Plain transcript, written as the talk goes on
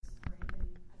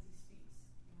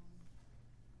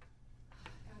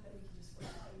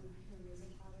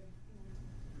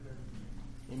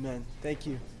Thank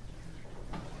you.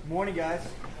 Good morning, guys.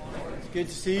 It's good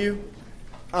to see you.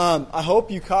 I hope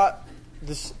you caught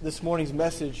this morning's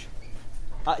message.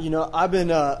 I've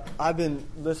been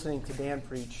listening to Dan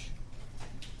preach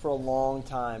for a long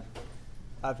time.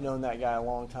 I've known that guy a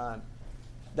long time.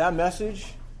 That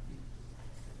message,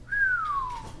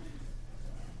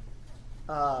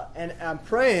 and I'm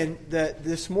praying that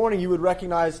this morning you would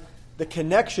recognize the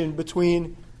connection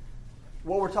between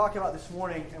what we're talking about this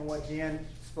morning and what Dan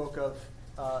spoke of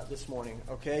this morning.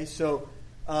 Okay, so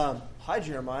hi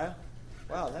Jeremiah.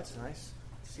 Wow, that's nice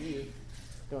to see you.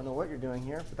 Don't know what you're doing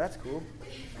here, but that's cool.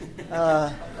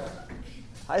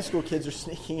 High school kids are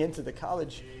sneaking into the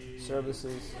college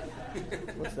services.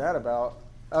 What's that about?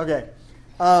 Okay.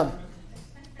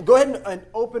 Go ahead and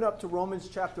open up to Romans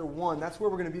chapter 1. That's where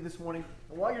we're going to be this morning.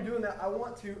 And while you're doing that, I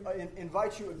want to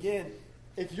invite you again.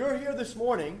 If you're here this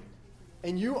morning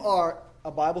and you are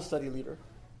a Bible study leader,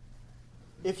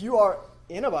 if you are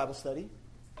in a Bible study,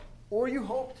 or you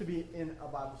hope to be in a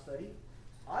Bible study,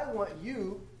 I want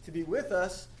you to be with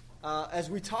us as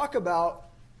we talk about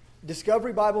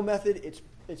Discovery Bible Method,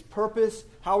 its purpose,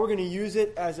 how we're going to use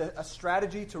it as a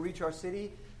strategy to reach our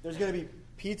city. There's going to be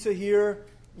pizza here.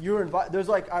 You're invited.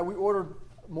 We ordered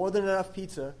more than enough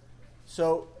pizza,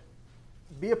 so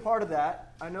be a part of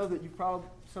that. I know that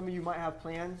some of you might have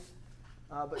plans.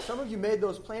 But some of you made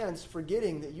those plans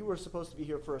forgetting that you were supposed to be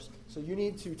here first. So you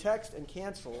need to text and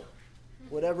cancel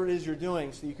whatever it is you're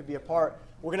doing so you can be a part.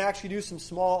 We're going to actually do some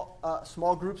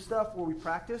small group stuff where we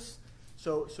practice.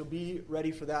 So be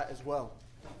ready for that as well.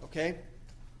 Okay?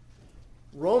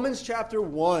 Romans chapter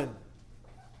 1.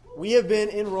 We have been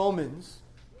in Romans,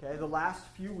 okay, the last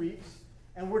few weeks.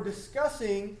 And we're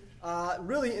discussing,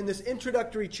 really in this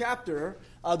introductory chapter,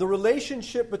 the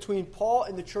relationship between Paul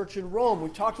and the church in Rome. We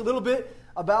talked a little bit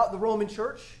about the Roman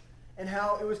church and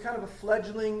how it was kind of a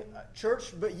fledgling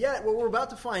church, but yet what we're about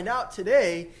to find out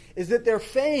today is that their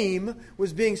fame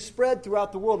was being spread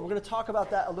throughout the world. We're going to talk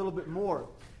about that a little bit more.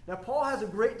 Now, Paul has a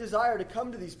great desire to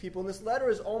come to these people, and this letter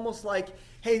is almost like,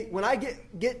 hey, when I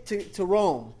get to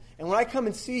Rome, and when I come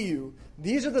and see you,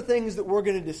 these are the things that we're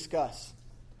going to discuss.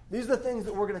 These are the things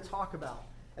that we're going to talk about.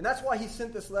 And that's why he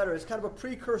sent this letter. It's kind of a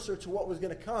precursor to what was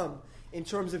going to come in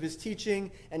terms of his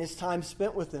teaching and his time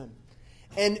spent with them.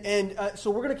 And so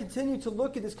we're going to continue to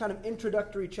look at this kind of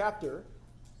introductory chapter.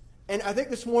 And I think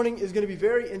this morning is going to be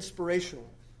very inspirational.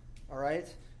 All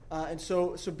right? And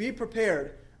so be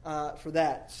prepared for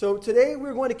that. So today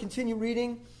we're going to continue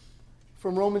reading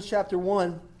from Romans chapter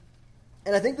 1.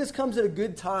 And I think this comes at a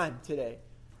good time today.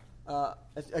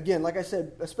 Again, like I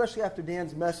said, especially after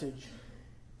Dan's message.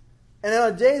 And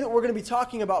on a day that we're going to be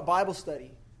talking about Bible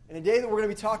study, and a day that we're going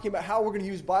to be talking about how we're going to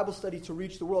use Bible study to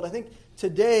reach the world, I think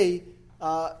today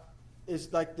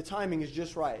is like the timing is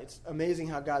just right. It's amazing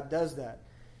how God does that.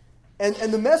 And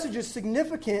the message is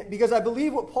significant because I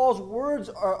believe what Paul's words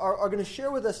are going to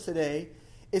share with us today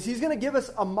is he's going to give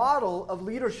us a model of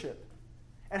leadership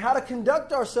and how to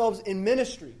conduct ourselves in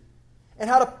ministry and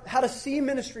how to see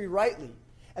ministry rightly.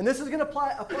 And this is going to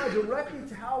apply directly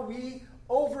to how we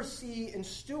oversee and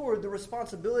steward the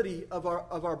responsibility of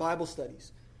our Bible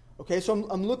studies. Okay, so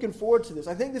I'm looking forward to this.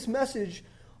 I think this message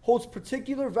holds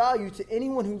particular value to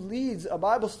anyone who leads a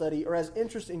Bible study or has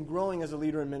interest in growing as a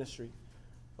leader in ministry.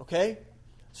 Okay?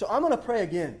 So I'm going to pray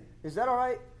again. Is that all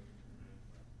right?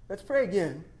 Let's pray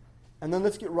again, and then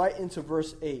let's get right into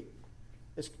verse 8.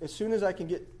 As soon as I can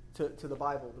get to the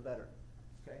Bible, the better.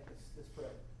 Okay? Let's pray.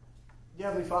 Dear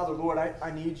Heavenly Father, Lord,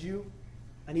 I need you.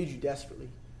 I need you desperately.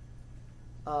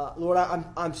 Lord,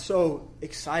 I'm so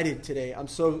excited today. I'm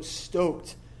so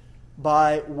stoked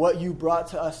by what you brought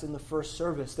to us in the first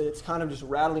service that it's kind of just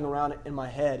rattling around in my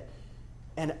head.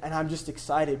 And I'm just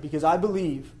excited because I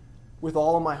believe with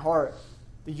all of my heart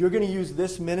that you're going to use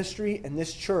this ministry and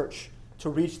this church to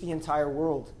reach the entire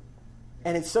world.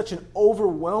 And it's such an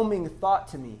overwhelming thought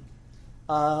to me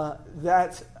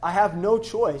that I have no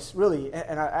choice, really,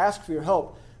 and I ask for your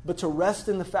help, but to rest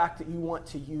in the fact that you want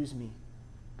to use me.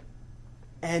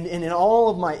 And in all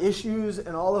of my issues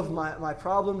and all of my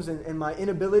problems and my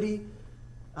inability,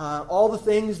 all the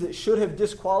things that should have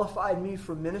disqualified me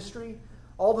from ministry,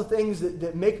 all the things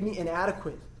that make me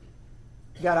inadequate,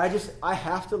 God, I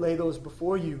have to lay those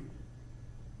before you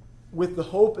with the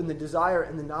hope and the desire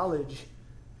and the knowledge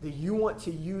that you want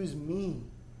to use me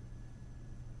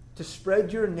to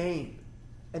spread your name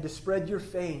and to spread your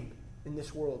fame in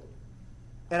this world.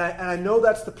 And I know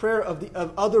that's the prayer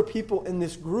of other people in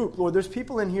this group. Lord, there's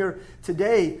people in here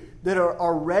today that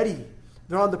are ready.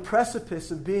 They're on the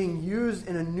precipice of being used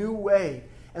in a new way.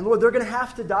 And Lord, they're going to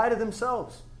have to die to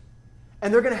themselves.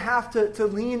 And they're going to have to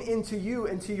lean into you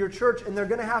and to your church, and they're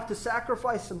going to have to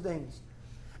sacrifice some things.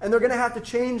 And they're going to have to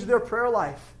change their prayer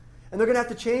life. And they're going to have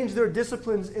to change their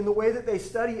disciplines in the way that they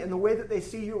study and the way that they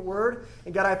see your word.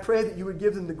 And God, I pray that you would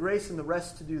give them the grace and the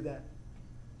rest to do that.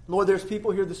 Lord, there's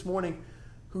people here this morning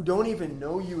who don't even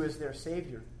know you as their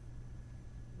Savior.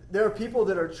 There are people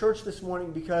that are at church this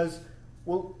morning because,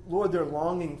 well, Lord, they're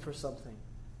longing for something.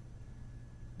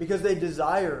 Because they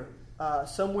desire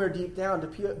somewhere deep down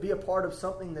to be a part of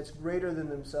something that's greater than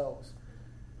themselves.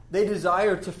 They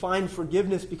desire to find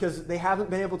forgiveness because they haven't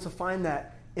been able to find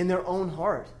that in their own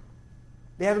heart.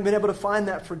 They haven't been able to find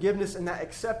that forgiveness and that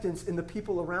acceptance in the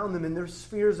people around them, in their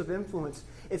spheres of influence.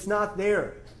 It's not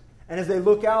there. And as they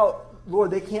look out,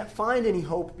 Lord, they can't find any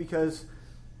hope because,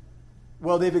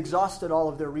 well, they've exhausted all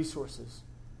of their resources.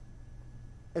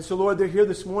 And so, Lord, they're here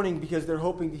this morning because they're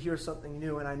hoping to hear something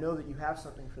new, and I know that you have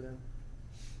something for them.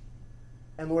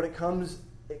 And Lord, it comes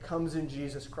in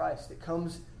Jesus Christ. It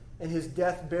comes in his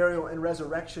death, burial, and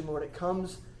resurrection, Lord. It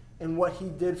comes in what he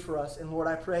did for us. And Lord,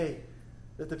 I pray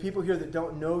that the people here that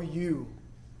don't know you,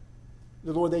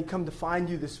 the Lord, they'd come to find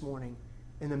you this morning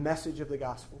in the message of the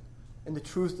gospel and the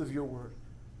truth of your word.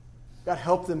 God,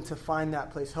 help them to find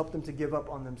that place. Help them to give up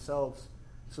on themselves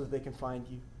so that they can find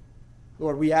you.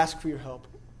 Lord, we ask for your help.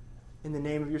 In the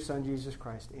name of your Son, Jesus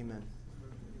Christ. Amen.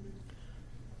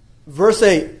 Verse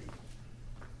 8.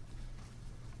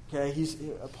 Okay,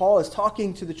 Paul is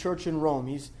talking to the church in Rome.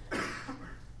 He's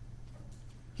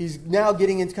now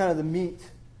getting into kind of the meat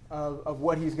of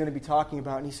what he's going to be talking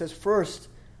about. And he says, first,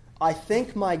 I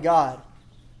thank my God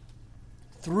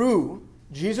through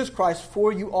Jesus Christ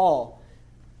for you all.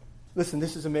 Listen,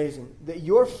 this is amazing. That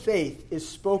your faith is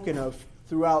spoken of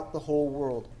throughout the whole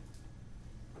world.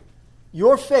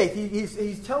 Your faith,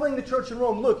 he's telling the church in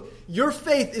Rome, look, your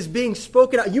faith is being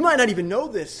spoken out. You might not even know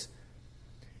this,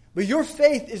 but your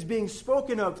faith is being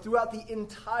spoken of throughout the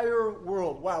entire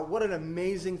world. Wow, what an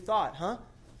amazing thought, huh?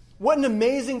 What an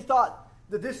amazing thought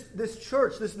that this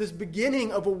church, this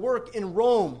beginning of a work in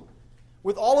Rome,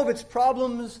 with all of its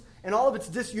problems and all of its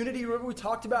disunity. Remember we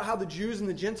talked about how the Jews and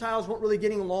the Gentiles weren't really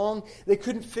getting along. They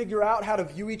couldn't figure out how to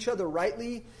view each other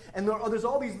rightly. And there's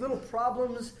all these little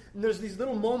problems, and there's these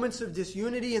little moments of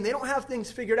disunity, and they don't have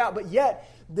things figured out. But yet,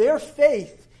 their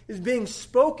faith is being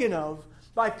spoken of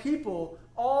by people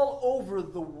all over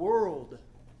the world.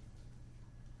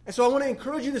 And so I want to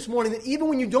encourage you this morning that even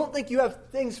when you don't think you have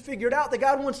things figured out, that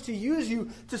God wants to use you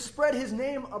to spread his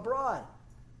name abroad.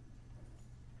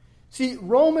 See,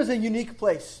 Rome is a unique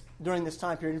place during this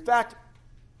time period. In fact,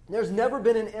 there's never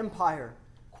been an empire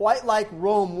quite like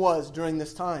Rome was during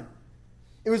this time.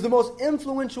 It was the most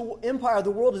influential empire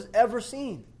the world has ever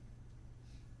seen.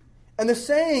 And the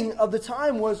saying of the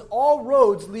time was, all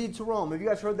roads lead to Rome. Have you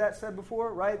guys heard that said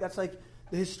before, right? That's like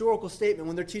the historical statement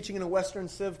when they're teaching in a Western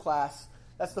Civ class.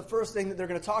 That's the first thing that they're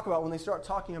going to talk about when they start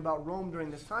talking about Rome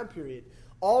during this time period.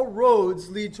 All roads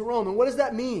lead to Rome. And what does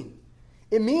that mean?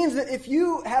 It means that if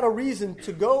you had a reason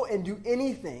to go and do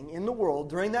anything in the world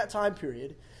during that time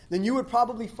period, then you would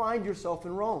probably find yourself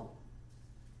in Rome.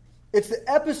 It's the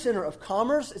epicenter of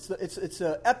commerce. It's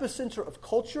the epicenter of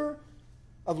culture,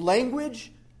 of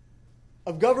language,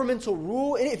 of governmental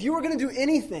rule. And if you were going to do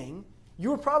anything, you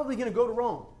were probably going to go to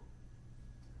Rome.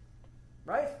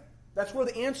 Right? That's where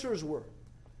the answers were.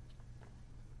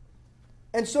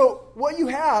 And so what you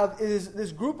have is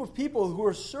this group of people who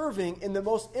are serving in the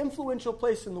most influential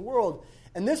place in the world.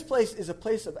 And this place is a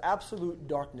place of absolute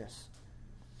darkness.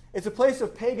 It's a place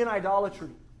of pagan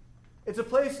idolatry. It's a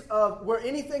place of where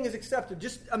anything is accepted.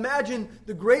 Just imagine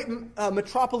the great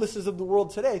metropolises of the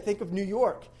world today. Think of New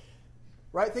York,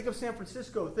 right? Think of San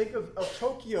Francisco. Think of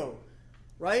Tokyo,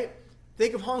 right?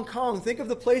 Think of Hong Kong. Think of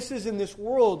the places in this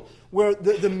world where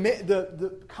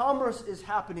the commerce is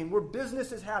happening, where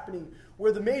business is happening,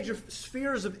 where the major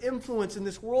spheres of influence in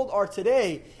this world are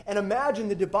today. And imagine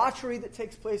the debauchery that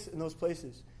takes place in those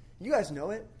places. You guys know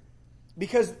it.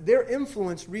 Because their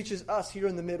influence reaches us here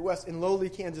in the Midwest, in lowly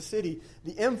Kansas City.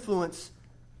 The influence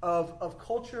of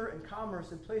culture and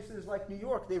commerce in places like New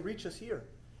York, they reach us here.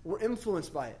 We're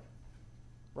influenced by it.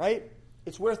 Right?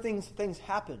 It's where things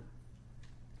happen.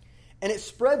 And it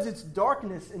spreads its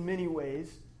darkness in many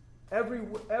ways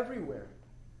everywhere.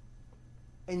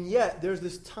 And yet, there's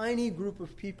this tiny group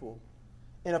of people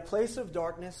in a place of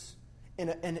darkness, in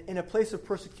a place of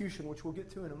persecution, which we'll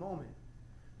get to in a moment,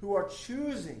 who are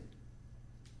choosing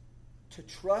to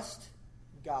trust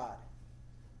God.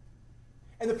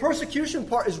 And the persecution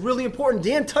part is really important.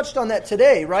 Dan touched on that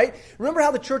today, right? Remember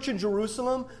how the church in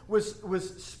Jerusalem was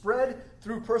spread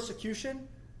through persecution?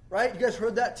 Right? You guys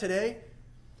heard that today?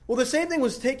 Well, the same thing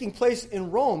was taking place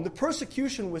in Rome. The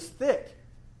persecution was thick.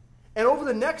 And over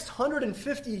the next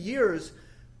 150 years,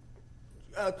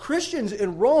 Christians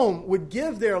in Rome would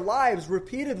give their lives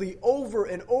repeatedly over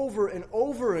and over and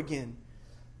over again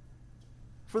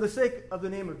for the sake of the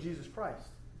name of Jesus Christ.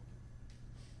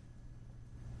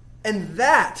 And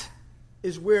that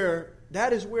is where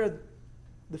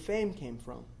the fame came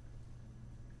from.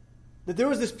 That there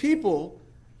was this people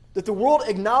that the world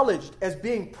acknowledged as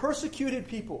being persecuted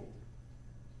people.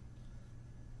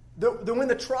 That when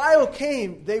the trial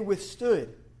came, they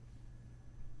withstood.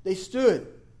 They stood.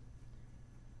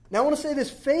 Now I want to say this,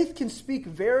 faith can speak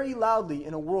very loudly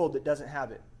in a world that doesn't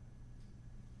have it.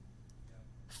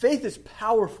 Faith is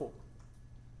powerful.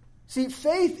 See,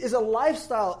 faith is a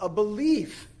lifestyle, a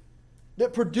belief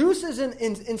that produces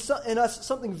in us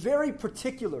something very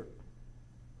particular,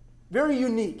 very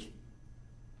unique.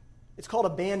 It's called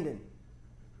abandon.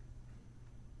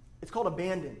 It's called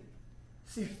abandon.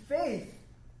 See, faith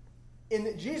in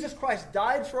that Jesus Christ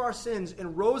died for our sins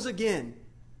and rose again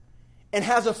and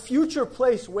has a future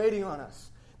place waiting on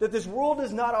us. That this world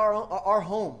is not our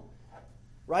home,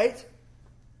 right?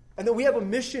 And that we have a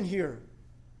mission here.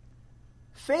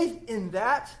 Faith in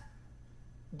that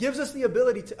gives us the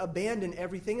ability to abandon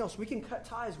everything else. We can cut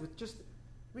ties with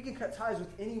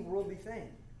any worldly thing.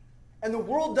 And the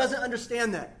world doesn't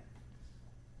understand that.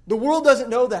 The world doesn't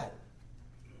know that.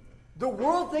 The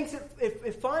world thinks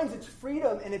it finds its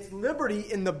freedom and its liberty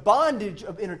in the bondage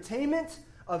of entertainment,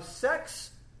 of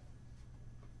sex,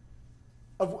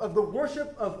 of the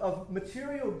worship of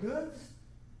material goods.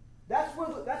 That's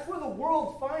where the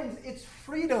world finds its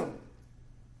freedom.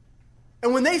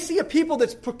 And when they see a people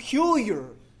that's peculiar,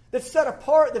 that's set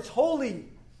apart, that's holy,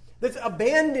 that's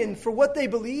abandoned for what they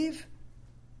believe,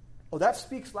 oh, that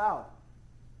speaks loud.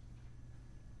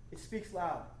 It speaks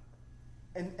loud.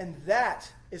 And that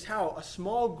is how a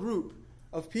small group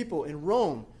of people in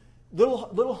Rome,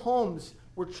 little homes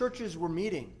where churches were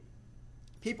meeting,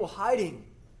 people hiding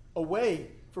away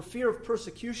for fear of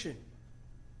persecution,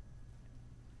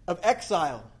 of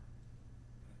exile.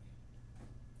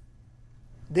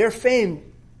 Their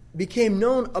fame became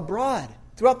known abroad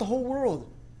throughout the whole world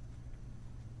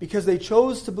because they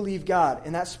chose to believe God,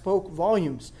 and that spoke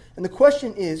volumes. And the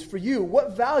question is, for you,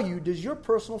 what value does your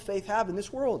personal faith have in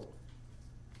this world?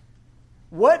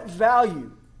 What value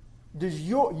does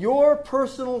your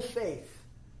personal faith,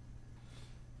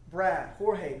 Brad,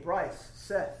 Jorge, Bryce,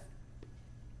 Seth,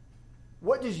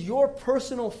 what does your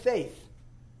personal faith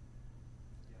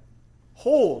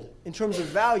hold in terms of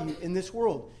value in this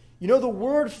world? You know, the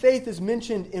word faith is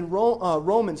mentioned in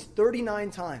Romans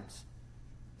 39 times.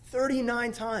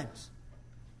 39 times.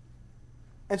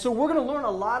 And so we're going to learn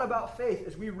a lot about faith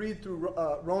as we read through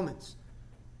Romans.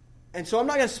 And so I'm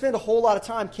not going to spend a whole lot of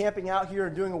time camping out here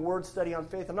and doing a word study on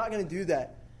faith. I'm not going to do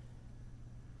that.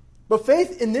 But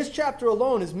faith in this chapter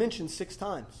alone is mentioned 6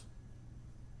 times.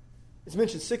 It's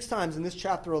mentioned 6 times in this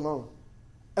chapter alone.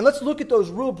 And let's look at those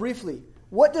real briefly.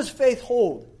 What does faith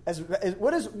hold?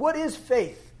 What is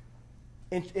faith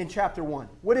in chapter 1?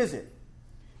 What is it?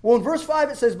 Well, in verse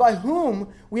 5 it says, by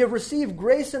whom we have received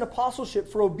grace and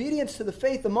apostleship for obedience to the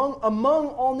faith among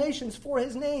all nations for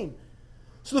his name.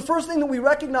 So the first thing that we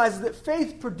recognize is that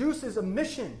faith produces a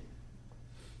mission.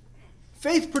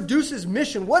 Faith produces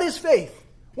mission. What is faith?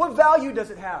 What value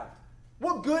does it have?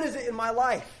 What good is it in my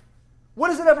life? What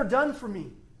has it ever done for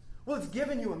me? Well, it's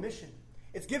given you a mission.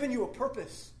 It's given you a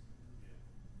purpose.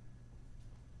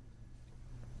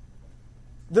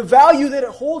 The value that it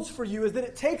holds for you is that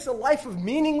it takes a life of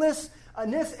meaninglessness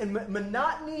and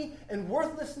monotony and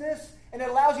worthlessness, and it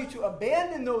allows you to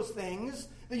abandon those things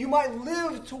that you might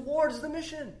live towards the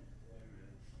mission.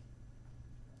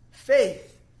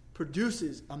 Faith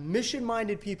produces a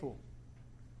mission-minded people.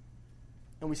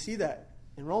 And we see that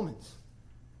in Romans.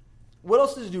 What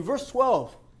else does it do? Verse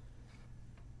 12.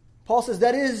 Paul says,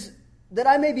 that is, that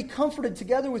I may be comforted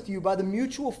together with you by the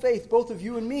mutual faith, both of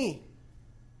you and me.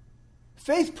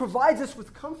 Faith provides us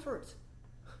with comfort.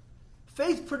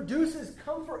 Faith produces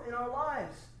comfort in our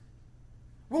lives.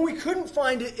 When we couldn't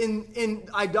find it in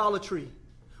idolatry,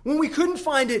 when we couldn't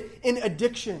find it in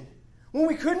addiction, when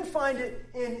we couldn't find it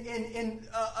in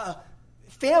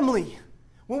family,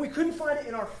 when we couldn't find it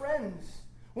in our friends,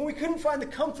 when we couldn't find the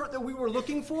comfort that we were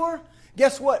looking for,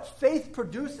 guess what? Faith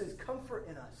produces comfort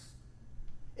in us.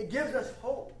 It gives us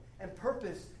hope and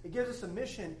purpose. It gives us a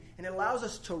mission, and it allows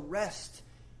us to rest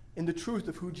in the truth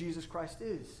of who Jesus Christ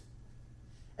is.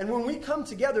 And when we come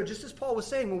together, just as Paul was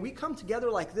saying, when we come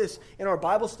together like this in our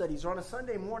Bible studies or on a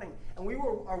Sunday morning, and we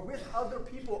are with other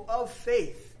people of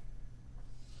faith,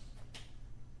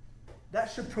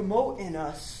 that should promote in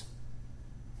us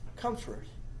comfort.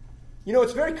 You know,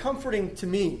 it's very comforting to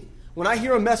me When I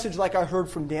hear a message like I heard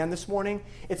from Dan this morning,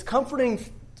 it's comforting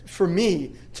for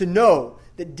me to know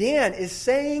that Dan is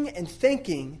saying and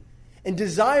thinking and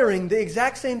desiring the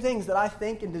exact same things that I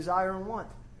think and desire and want.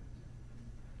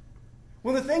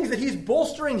 When the things that he's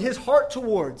bolstering his heart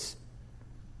towards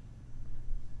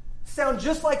sound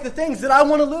just like the things that I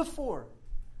want to live for.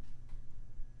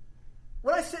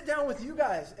 When I sit down with you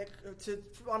guys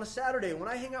on a Saturday, when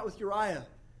I hang out with Uriah,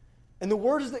 and the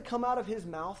words that come out of his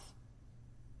mouth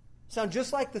sound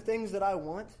just like the things that I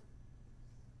want,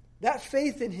 that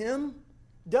faith in him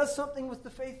does something with the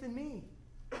faith in me.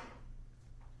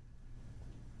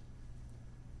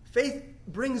 Faith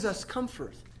brings us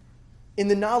comfort in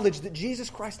the knowledge that Jesus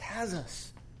Christ has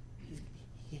us.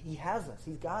 He has us.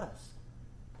 He's got us.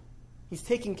 He's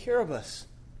taking care of us.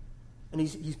 And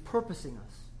he's purposing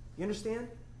us. You understand?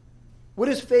 What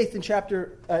is faith in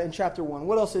chapter 1?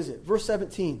 What else is it? Verse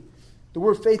 17. The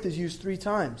word faith is used 3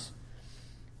 times.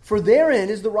 For therein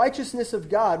is the righteousness of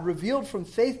God revealed from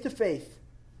faith to faith.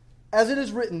 As it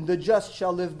is written, the just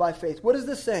shall live by faith. What is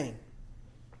this saying?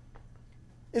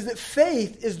 Is that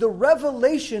faith is the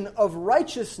revelation of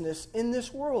righteousness in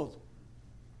this world.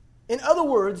 In other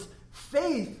words,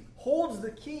 faith holds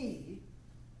the key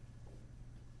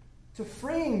to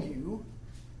freeing you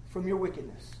from your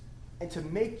wickedness and to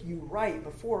make you right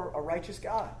before a righteous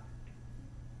God.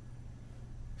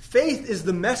 Faith is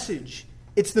the message.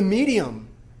 It's the medium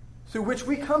through which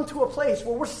we come to a place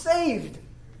where we're saved,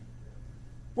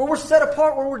 where we're set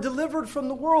apart, where we're delivered from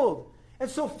the world. And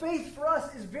so faith for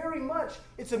us is very much,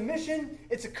 it's a mission,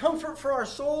 it's a comfort for our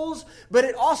souls, but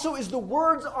it also is the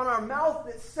words on our mouth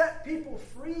that set people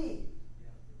free.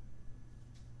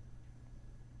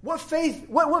 What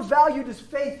value does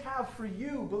faith have for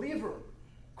you, believer,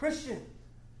 Christian?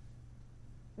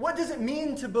 What does it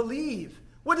mean to believe?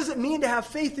 What does it mean to have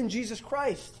faith in Jesus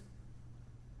Christ?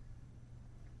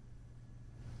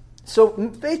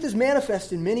 So faith is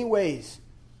manifest in many ways.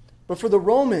 But for the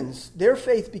Romans, their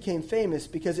faith became famous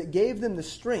because it gave them the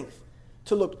strength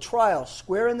to look trial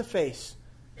square in the face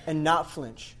and not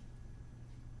flinch.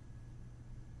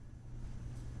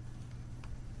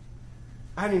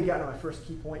 I haven't even gotten to my first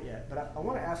key point yet, but I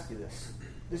want to ask you this.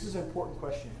 This is an important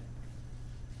question.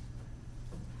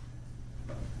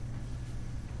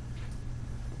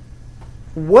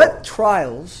 What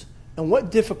trials and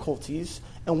what difficulties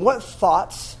and what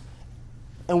thoughts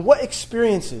and what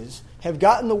experiences have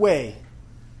gotten in the way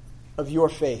of your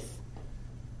faith?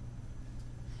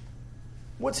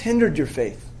 What's hindered your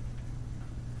faith?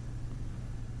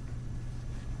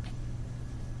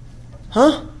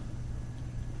 Huh?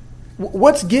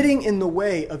 What's getting in the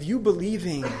way of you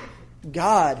believing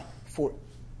God for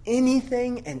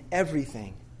anything and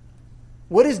everything?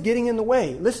 What is getting in the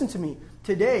way? Listen to me.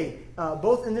 Today,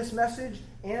 both in this message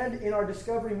and in our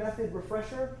Discovery Method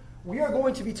refresher, we are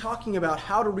going to be talking about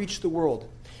how to reach the world.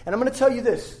 And I'm going to tell you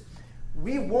this.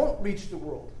 We won't reach the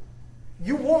world.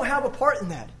 You won't have a part in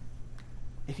that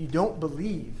if you don't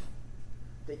believe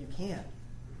that you can.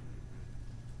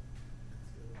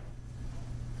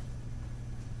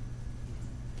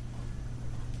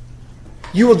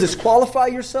 You will disqualify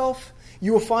yourself.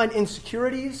 You will find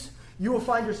insecurities. You will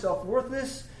find yourself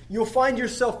worthless. You will find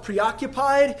yourself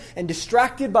preoccupied and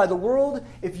distracted by the world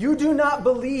if you do not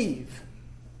believe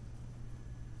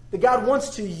that God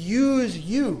wants to use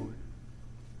you.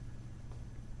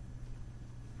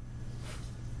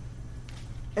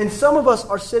 And some of us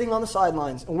are sitting on the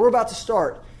sidelines, and we're about to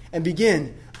start and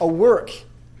begin a work.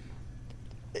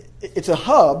 It's a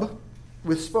hub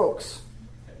with spokes.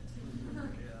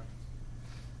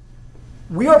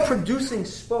 We are producing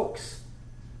spokes.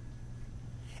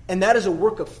 And that is a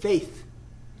work of faith.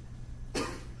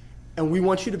 And we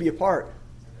want you to be a part.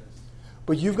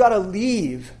 But you've got to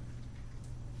leave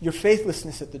your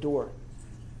faithlessness at the door. Do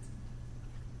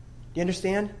you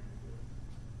understand?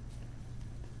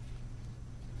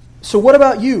 So what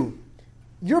about you?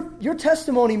 Your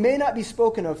testimony may not be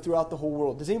spoken of throughout the whole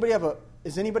world. Is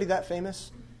anybody that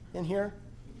famous in here?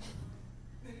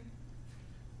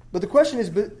 But the question is,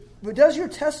 but does your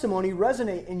testimony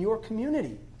resonate in your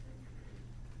community?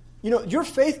 You know, your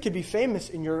faith could be famous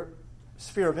in your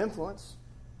sphere of influence.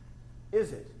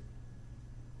 Is it?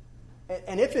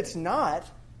 And if it's not,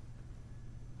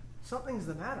 something's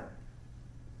the matter.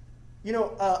 You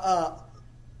know,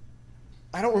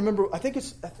 I don't remember. I think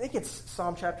it's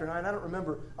Psalm chapter 9. I don't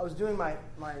remember. I was doing my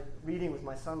reading with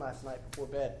my son last night before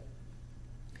bed,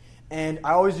 and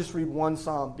I always just read one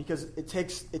psalm because it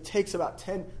takes about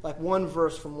 10, like one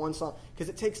verse from one psalm, because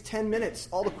it takes 10 minutes.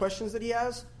 All the questions that he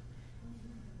has.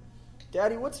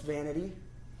 Daddy, what's vanity?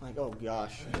 Like, oh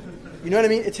gosh. You know what I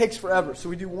mean? It takes forever. So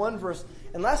we do one verse.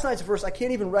 And last night's verse, I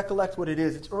can't even recollect what it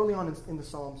is. It's early on in the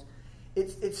Psalms.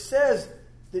 It says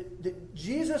that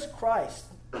Jesus Christ,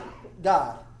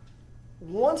 God,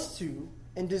 wants to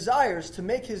and desires to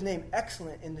make his name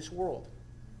excellent in this world.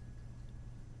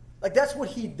 Like, that's what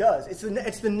he does.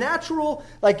 It's the natural,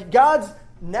 like God's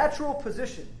natural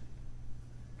position.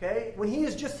 Okay? When he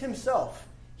is just himself,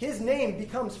 his name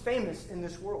becomes famous in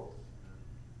this world.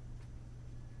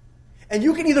 And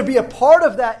you can either be a part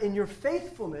of that in your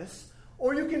faithfulness,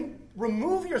 or you can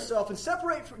remove yourself and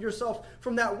separate yourself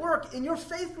from that work in your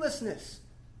faithlessness.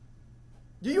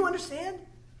 Do you understand?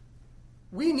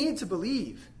 We need to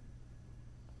believe.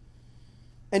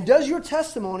 And does your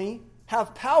testimony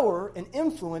have power and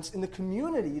influence in the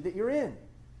community that you're in?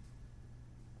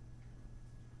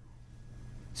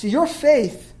 See, your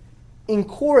faith in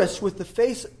chorus with the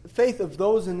faith of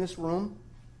those in this room,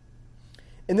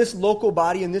 in this local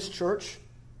body, in this church,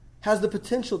 has the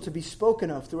potential to be spoken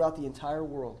of throughout the entire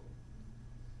world.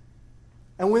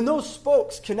 And when those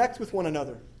spokes connect with one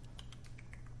another,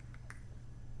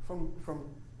 from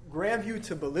Grandview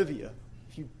to Bolivia,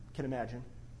 if you can imagine,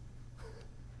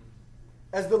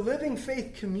 as the living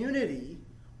faith community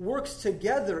works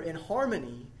together in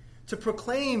harmony to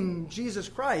proclaim Jesus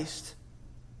Christ,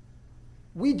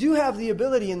 we do have the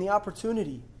ability and the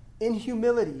opportunity, in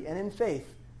humility and in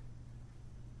faith,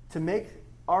 to make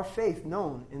our faith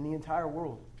known in the entire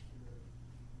world.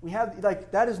 We have,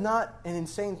 like, that is not an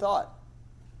insane thought.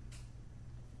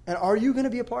 And are you going to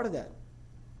be a part of that?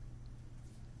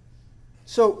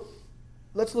 So,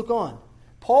 let's look on.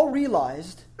 Paul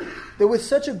realized that with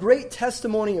such a great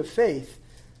testimony of faith,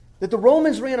 that the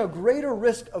Romans ran a greater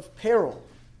risk of peril.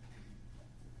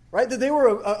 Right? That they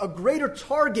were a greater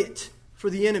target for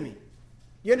the enemy.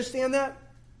 You understand that?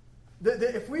 That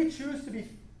if we choose to be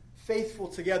faithful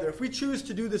together, if we choose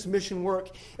to do this mission work,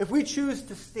 if we choose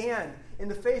to stand in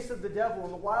the face of the devil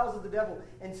and the wiles of the devil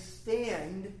and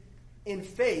stand in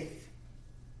faith,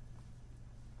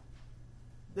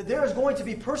 that there is going to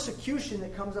be persecution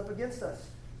that comes up against us.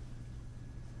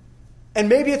 And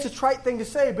maybe it's a trite thing to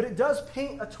say, but it does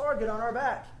paint a target on our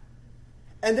back.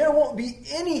 And there won't be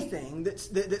anything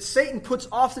that Satan puts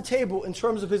off the table in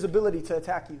terms of his ability to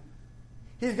attack you.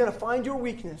 He's going to find your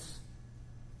weakness,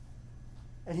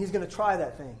 and he's going to try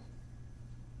that thing.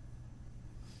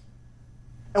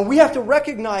 And we have to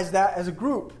recognize that as a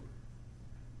group.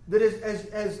 That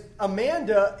as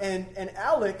Amanda and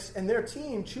Alex and their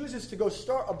team chooses to go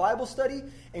start a Bible study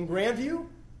in Grandview,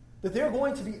 that they're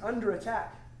going to be under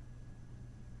attack.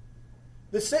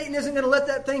 That Satan isn't going to let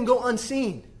that thing go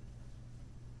unseen.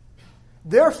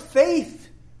 Their faith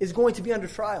is going to be under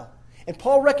trial. And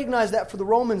Paul recognized that for the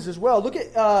Romans as well. Look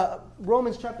at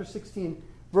Romans chapter 16,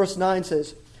 verse 9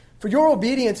 says, "For your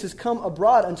obedience has come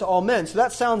abroad unto all men." So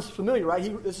that sounds familiar,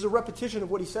 right? This is a repetition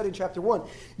of what he said in chapter 1.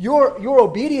 Your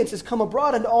obedience has come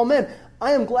abroad unto all men.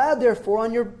 I am glad, therefore,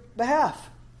 on your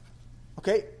behalf.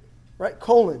 Okay? Right?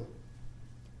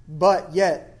 But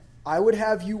yet, I would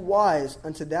have you wise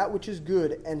unto that which is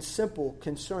good and simple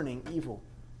concerning evil.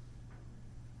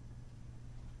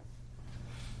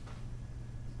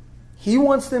 He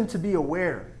wants them to be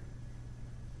aware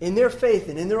in their faith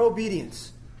and in their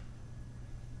obedience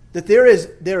that there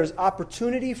is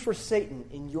opportunity for Satan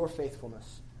in your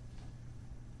faithfulness.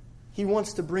 He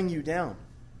wants to bring you down.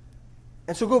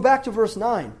 And so go back to verse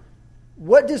 9.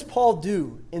 What does Paul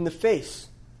do in the face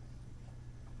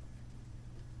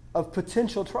of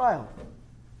potential trial?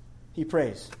 He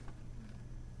prays.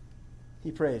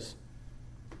 He prays.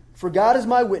 "For God is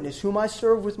my witness, whom I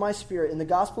serve with my spirit in the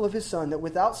gospel of his Son, that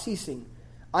without ceasing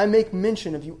I make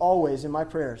mention of you always in my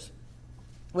prayers."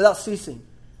 Without ceasing.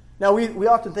 Now, we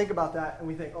often think about that and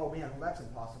we think, oh man, well, that's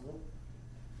impossible.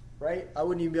 Right? I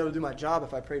wouldn't even be able to do my job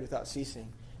if I prayed without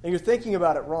ceasing. And you're thinking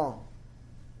about it wrong.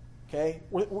 Okay?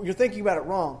 You're thinking about it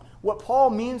wrong. What Paul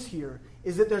means here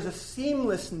is that there's a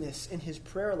seamlessness in his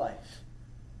prayer life.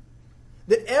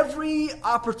 That every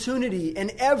opportunity and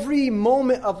every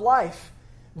moment of life,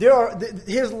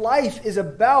 his life is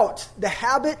about the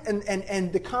habit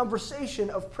and the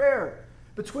conversation of prayer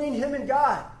between him and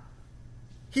God.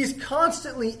 He's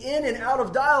constantly in and out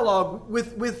of dialogue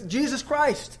with Jesus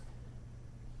Christ.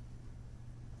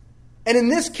 And in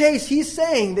this case, he's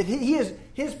saying that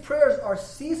his prayers are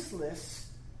ceaseless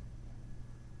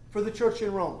for the church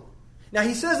in Rome. Now,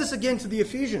 he says this again to the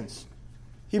Ephesians.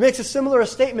 He makes a similar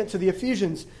statement to the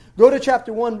Ephesians. Go to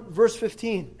chapter 1, verse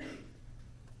 15.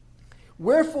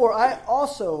 "Wherefore I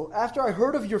also, after I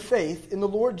heard of your faith in the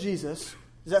Lord Jesus,"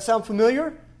 does that sound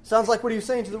familiar? Sounds like what he was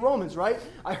saying to the Romans, right?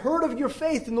 "I heard of your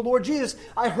faith in the Lord Jesus."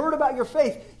 I heard about your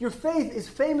faith. Your faith is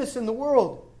famous in the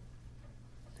world.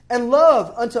 and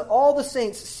love unto all the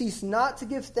saints cease not to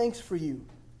give thanks for you,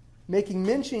 making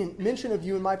mention of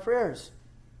you in my prayers.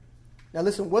 Now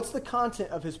listen, what's the content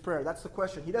of his prayer? That's the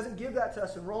question. He doesn't give that to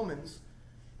us in Romans,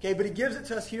 okay, but he gives it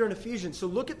to us here in Ephesians. So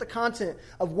look at the content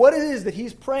of what it is that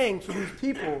he's praying for these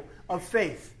people of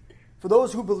faith, for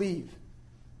those who believe.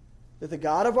 That the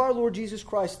God of our Lord Jesus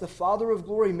Christ, the Father of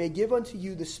glory, may give unto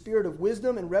you the spirit of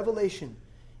wisdom and revelation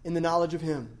in the knowledge of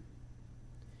him.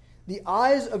 The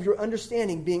eyes of your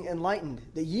understanding being enlightened,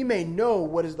 that ye may know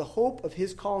what is the hope of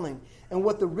his calling, and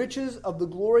what the riches of the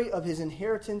glory of his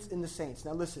inheritance in the saints.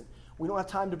 Now listen, we don't have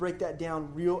time to break that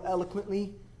down real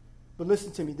eloquently, but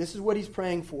listen to me. This is what he's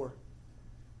praying for.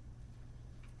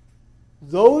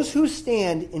 Those who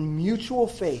stand in mutual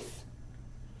faith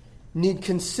need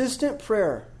consistent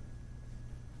prayer.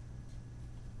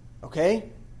 Okay?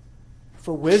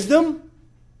 For wisdom,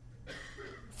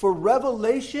 for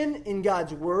revelation in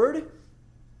God's word,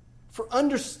 for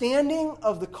understanding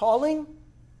of the calling,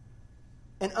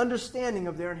 and understanding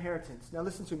of their inheritance. Now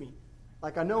listen to me.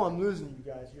 Like, I know I'm losing you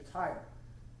guys. You're tired.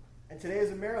 And today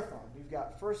is a marathon. We've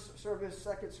got first service,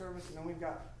 second service, and then we've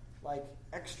got, like,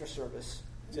 extra service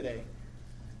today.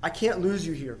 I can't lose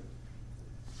you here.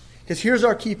 Because here's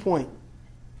our key point.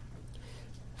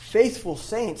 Faithful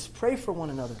saints, pray for one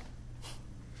another.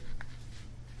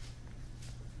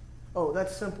 Oh,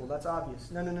 that's simple. That's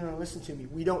obvious. No. Listen to me.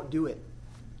 We don't do it.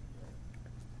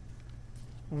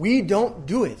 We don't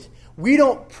do it. We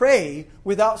don't pray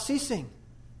without ceasing.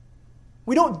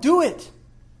 We don't do it.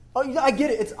 Oh, I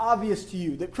get it. It's obvious to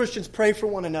you that Christians pray for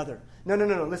one another. No.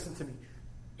 Listen to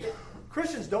me.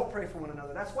 Christians don't pray for one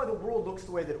another. That's why the world looks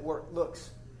the way that it looks.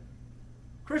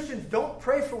 Christians don't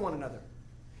pray for one another.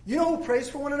 You know who prays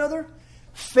for one another?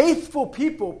 Faithful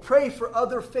people pray for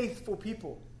other faithful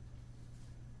people.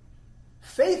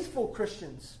 Faithful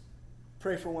Christians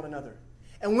pray for one another.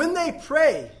 And when they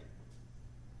pray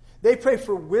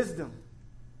for wisdom.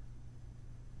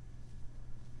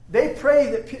 They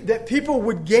pray that people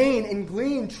would gain and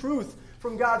glean truth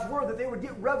from God's word, that they would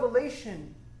get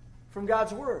revelation from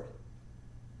God's word.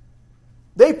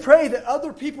 They pray that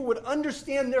other people would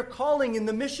understand their calling in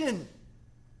the mission.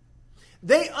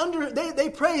 They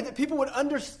pray that people would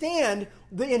understand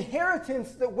the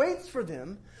inheritance that waits for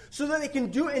them so that they can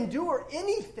endure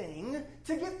anything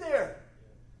to get there.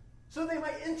 So they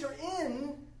might enter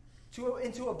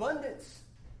into abundance.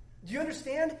 Do you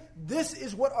understand? This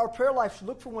is what our prayer life should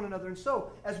look for one another. And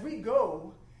so, as we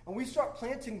go and we start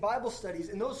planting Bible studies,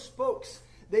 and those spokes,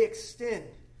 they extend.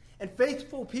 And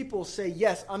faithful people say,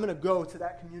 yes, I'm going to go to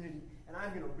that community, and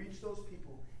I'm going to reach those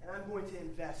people, and I'm going to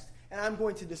invest, and I'm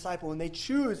going to disciple. And they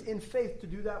choose in faith to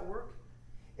do that work.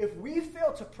 If we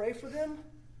fail to pray for them,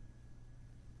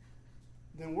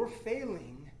 then we're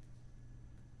failing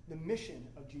the mission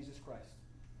of Jesus Christ.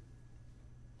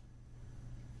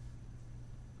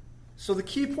 So the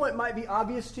key point might be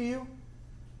obvious to you.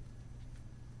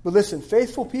 But listen,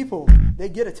 faithful people, they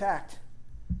get attacked.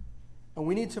 And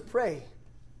we need to pray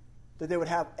that they would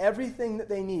have everything that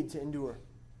they need to endure.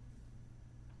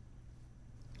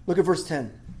 Look at verse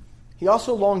 10. He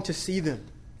also longed to see them.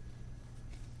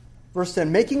 Verse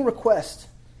 10, making request,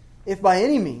 if by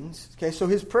any means, okay, so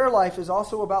his prayer life is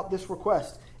also about this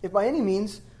request. If by any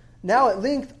means, now at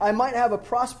length I might have a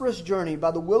prosperous journey by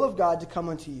the will of God to come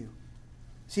unto you.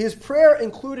 See, his prayer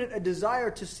included a desire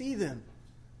to see them.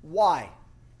 Why?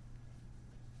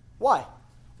 Why?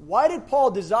 Why did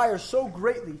Paul desire so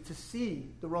greatly to see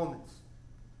the Romans?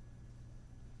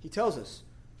 He tells us,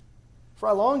 for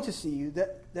I long to see you,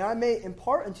 that I may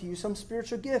impart unto you some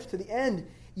spiritual gift, to the end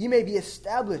ye may be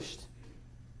established.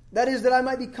 That is, that I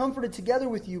might be comforted together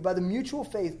with you by the mutual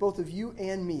faith, both of you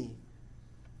and me.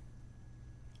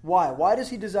 Why? Why does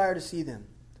he desire to see them?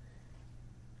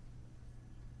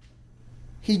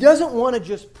 He doesn't want to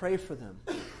just pray for them.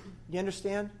 You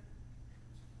understand?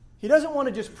 He doesn't want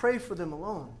to just pray for them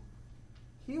alone.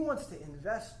 He wants to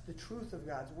invest the truth of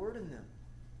God's word in them.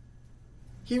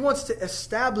 He wants to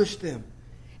establish them.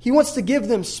 He wants to give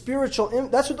them spiritual...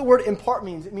 That's what the word impart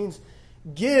means. It means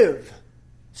give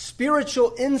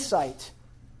spiritual insight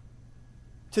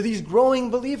to these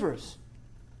growing believers.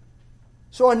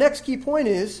 So our next key point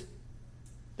is,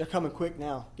 they're coming quick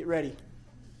now. Get ready.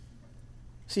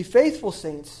 See, faithful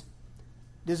saints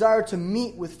desire to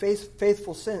meet with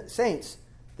faithful saints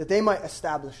that they might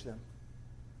establish them.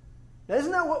 Now,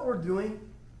 isn't that what we're doing?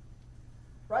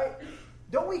 Right?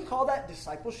 Don't we call that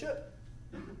discipleship?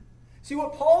 See,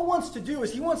 what Paul wants to do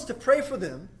is he wants to pray for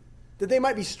them that they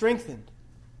might be strengthened.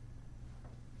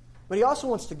 But he also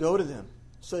wants to go to them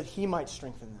so that he might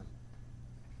strengthen them.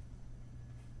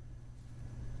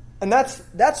 And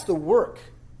that's the work,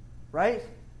 right?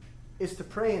 is to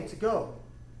pray and to go.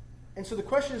 And so the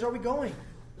question is, are we going?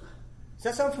 Does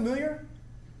that sound familiar?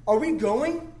 Are we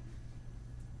going?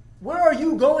 Where are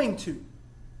you going to?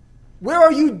 Where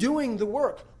are you doing the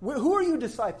work? Who are you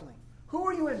discipling? Who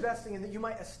are you investing in that you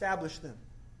might establish them?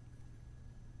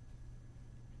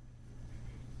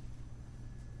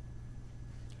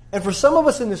 And for some of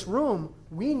us in this room,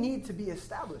 we need to be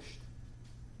established.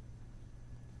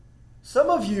 Some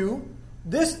of you,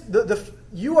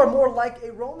 you are more like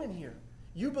a Roman here.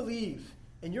 You believe,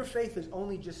 and your faith is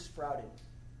only just sprouted.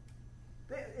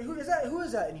 Who is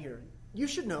that in here? You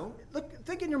should know.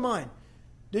 Think in your mind.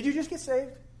 Did you just get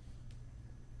saved?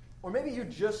 Or maybe you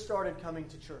just started coming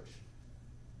to church.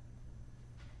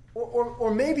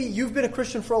 Or maybe you've been a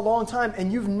Christian for a long time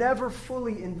and you've never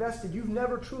fully invested. You've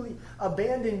never truly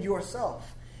abandoned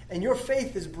yourself. And your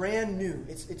faith is brand new.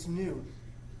 It's new.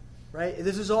 Right?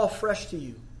 This is all fresh to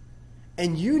you.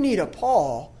 And you need a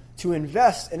Paul to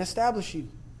invest and establish you.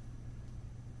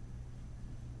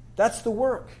 That's the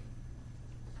work.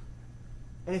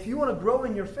 And if you want to grow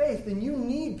in your faith, then you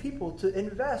need people to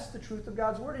invest the truth of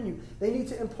God's word in you. They need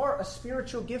to impart a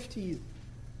spiritual gift to you.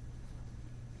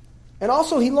 And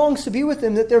also, he longs to be with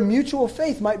them that their mutual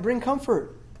faith might bring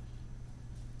comfort.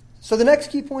 So the next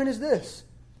key point is this.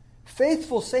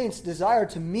 Faithful saints desire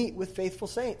to meet with faithful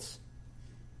saints,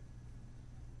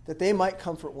 that they might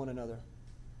comfort one another.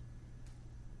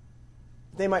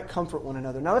 They might comfort one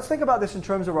another. Now let's think about this in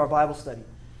terms of our Bible study.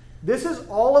 This is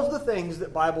all of the things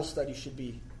that Bible study should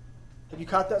be. Have you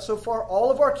caught that so far? All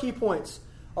of our key points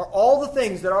are all the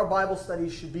things that our Bible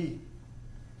studies should be.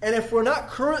 And if we're not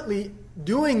currently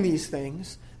doing these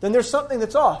things, then there's something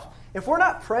that's off. If we're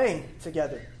not praying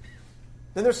together,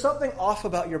 then there's something off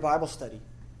about your Bible study.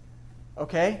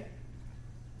 Okay?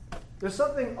 There's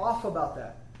something off about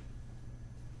that.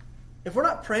 If we're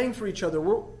not praying for each other,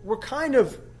 we're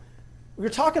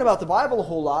talking about the Bible a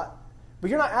whole lot, but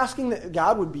you're not asking that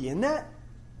God would be in that?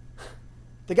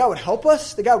 That God would help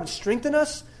us? That God would strengthen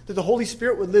us? That the Holy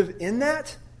Spirit would live in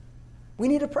that? We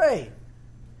need to pray.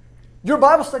 Your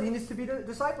Bible study needs to be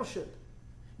discipleship.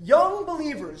 Young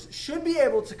believers should be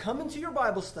able to come into your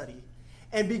Bible study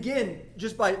and begin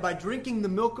just by drinking the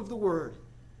milk of the Word.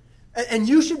 And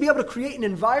you should be able to create an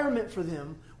environment for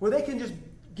them where they can just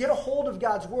get a hold of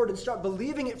God's Word and start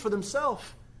believing it for themselves.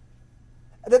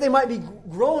 That they might be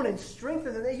grown and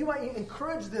strengthened, and that you might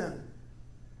encourage them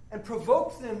and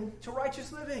provoke them to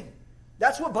righteous living.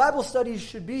 That's what Bible studies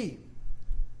should be.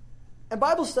 And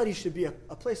Bible studies should be a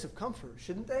place of comfort,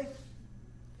 shouldn't they?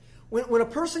 When a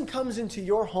person comes into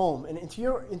your home and into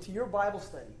your Bible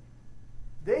study,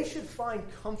 they should find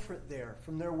comfort there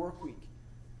from their work week,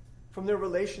 from their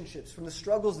relationships, from the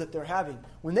struggles that they're having.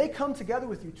 When they come together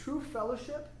with you, true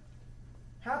fellowship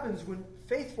happens when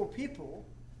faithful people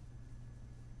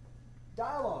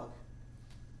dialogue.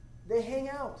 They hang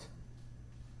out.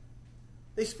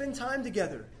 They spend time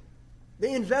together.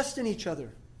 They invest in each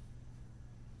other.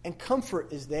 And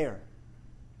comfort is there.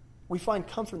 We find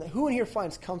comfort in that. Who in here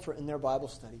finds comfort in their Bible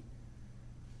study?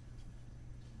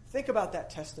 Think about that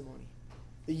testimony.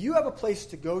 That you have a place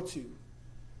to go to.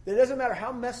 That it doesn't matter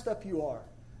how messed up you are.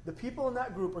 The people in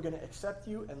that group are going to accept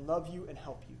you and love you and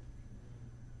help you.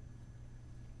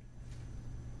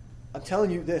 I'm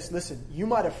telling you this, listen, you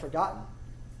might have forgotten.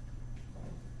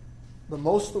 But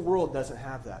most of the world doesn't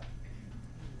have that.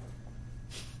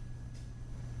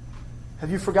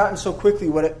 Have you forgotten so quickly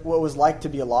what it was like to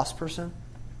be a lost person?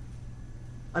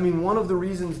 I mean, one of the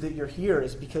reasons that you're here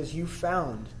is because you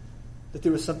found that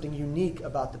there was something unique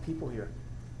about the people here.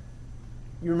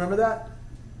 You remember that?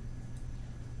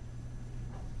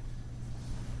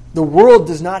 The world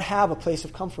does not have a place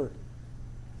of comfort.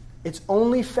 It's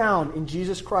only found in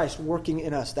Jesus Christ working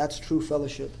in us. That's true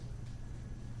fellowship.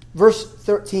 Verse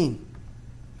 13.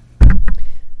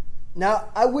 Now,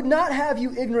 I would not have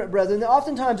you ignorant, brethren, that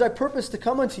oftentimes I purposed to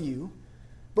come unto you,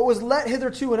 but was let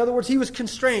hitherto. In other words, he was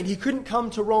constrained. He couldn't come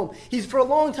to Rome. For a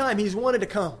long time, he's wanted to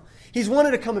come. He's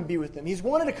wanted to come and be with them. He's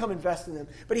wanted to come invest in them.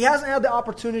 But he hasn't had the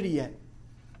opportunity yet.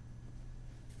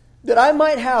 That I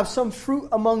might have some fruit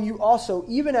among you also,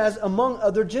 even as among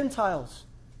other Gentiles.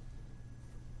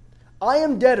 I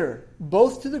am debtor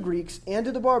both to the Greeks and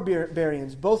to the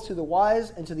barbarians, both to the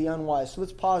wise and to the unwise. So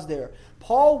let's pause there.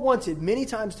 Paul wanted many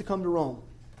times to come to Rome,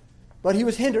 but he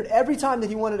was hindered. Every time that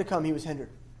he wanted to come, he was hindered.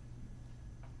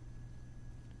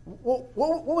 Well,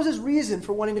 what was his reason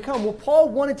for wanting to come? Well, Paul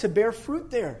wanted to bear fruit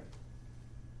there.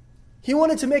 He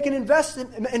wanted to make an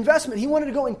investment. He wanted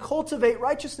to go and cultivate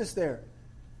righteousness there.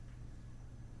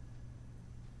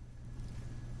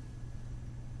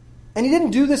 And he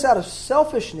didn't do this out of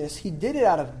selfishness. He did it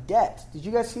out of debt. Did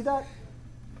you guys see that?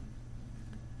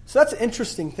 So that's an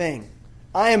interesting thing.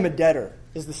 I am a debtor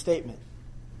is the statement.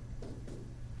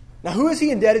 Now, who is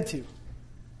he indebted to?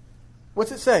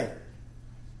 What's it say?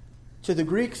 To the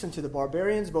Greeks and to the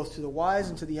barbarians, both to the wise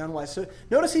and to the unwise. So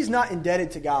notice he's not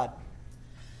indebted to God.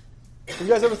 Have you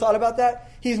guys ever thought about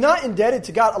that? He's not indebted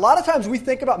to God. A lot of times we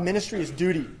think about ministry as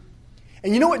duty.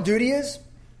 And you know what duty is?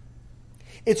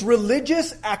 It's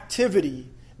religious activity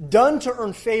done to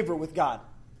earn favor with God.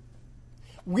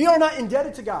 We are not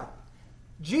indebted to God.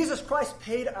 Jesus Christ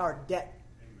paid our debt.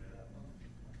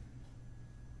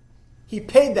 He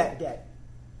paid that debt.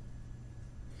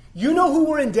 You know who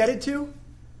we're indebted to?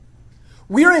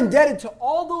 We are indebted to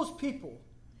all those people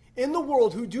in the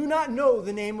world who do not know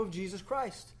the name of Jesus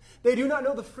Christ. They do not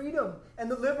know the freedom and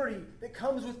the liberty that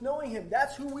comes with knowing Him.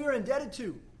 That's who we are indebted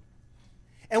to.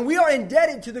 And we are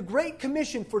indebted to the Great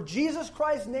Commission for Jesus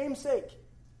Christ's name's sake.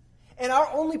 And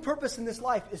our only purpose in this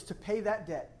life is to pay that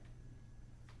debt.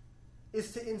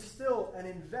 Is to instill and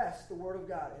invest the Word of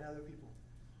God in other people.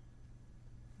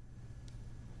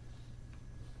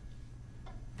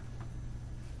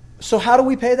 So how do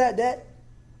we pay that debt?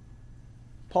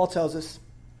 Paul tells us,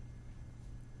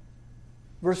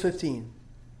 verse 15,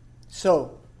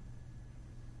 so,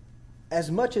 as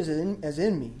much as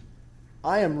in me,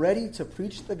 I am ready to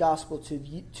preach the gospel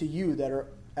to you that are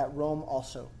at Rome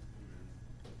also.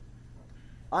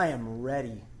 I am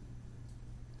ready.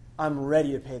 I'm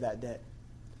ready to pay that debt.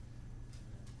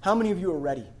 How many of you are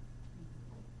ready?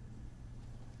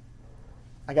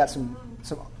 I got some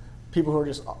people who are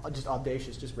just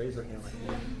audacious. Just raise their hand.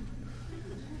 Like,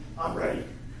 I'm ready.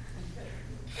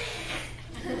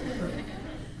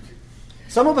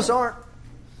 Some of us aren't.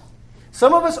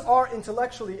 Some of us are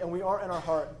intellectually, and we aren't in our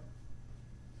heart.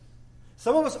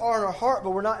 Some of us are in our heart,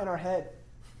 but we're not in our head.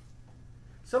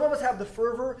 Some of us have the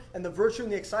fervor and the virtue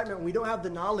and the excitement, and we don't have the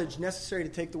knowledge necessary to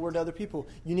take the word to other people.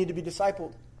 You need to be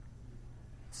discipled.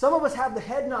 Some of us have the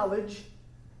head knowledge,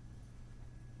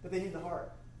 but they need the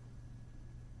heart.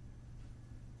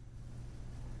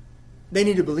 They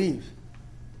need to believe.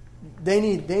 They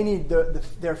need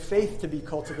their faith to be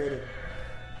cultivated.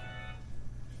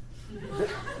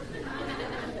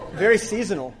 Very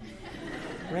seasonal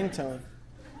ringtone.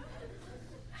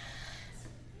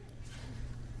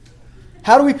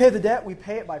 How do we pay the debt? We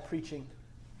pay it by preaching.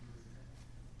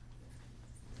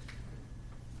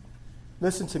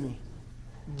 Listen to me.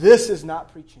 This is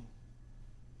not preaching.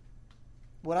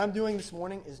 What I'm doing this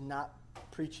morning is not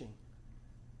preaching.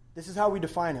 This is how we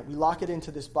define it. We lock it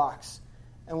into this box.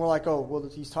 And we're like, oh, well,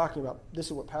 he's talking about, this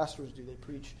is what pastors do. They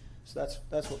preach. So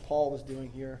that's what Paul was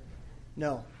doing here.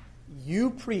 No.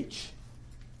 You preach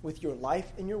with your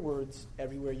life and your words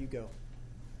everywhere you go.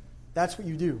 That's what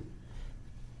you do.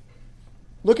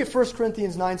 Look at 1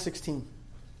 Corinthians 9:16.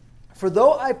 For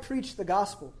though I preach the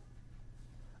gospel,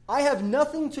 I have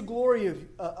nothing to glory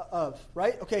of,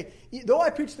 right? Okay, though I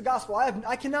preach the gospel,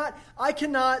 I cannot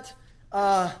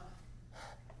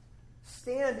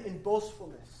stand in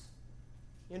boastfulness.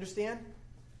 You understand?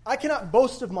 I cannot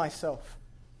boast of myself.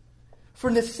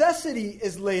 For necessity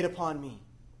is laid upon me.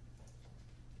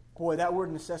 Boy, that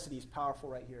word necessity is powerful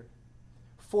right here.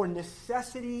 For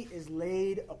necessity is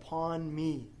laid upon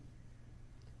me.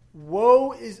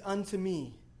 Woe is unto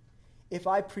me if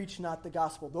I preach not the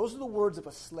gospel. Those are the words of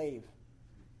a slave.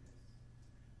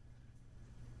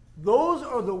 Those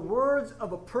are the words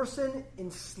of a person in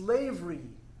slavery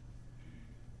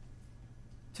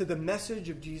to the message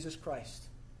of Jesus Christ.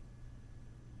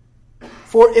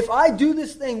 For if I do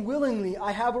this thing willingly,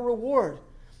 I have a reward.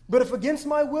 But if against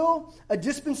my will, a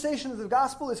dispensation of the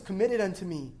gospel is committed unto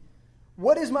me.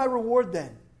 What is my reward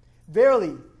then?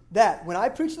 Verily, that when I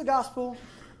preach the gospel,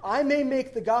 I may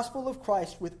make the gospel of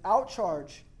Christ without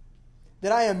charge,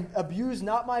 that I am abused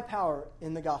not my power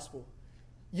in the gospel.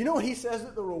 You know what he says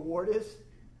that the reward is?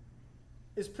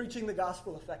 Is preaching the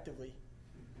gospel effectively.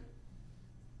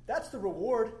 That's the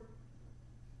reward.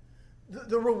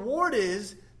 The reward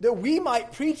is that we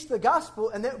might preach the gospel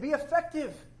and that it be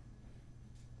effective.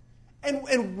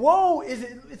 And woe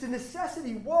it's a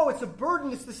necessity. Woe, it's a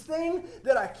burden. It's this thing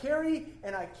that I carry,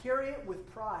 and I carry it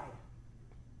with pride.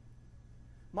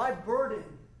 My burden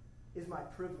is my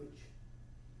privilege.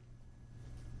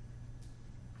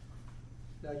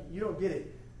 Now, you don't get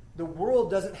it. The world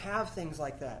doesn't have things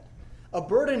like that. A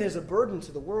burden is a burden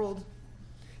to the world.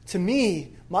 To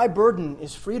me, my burden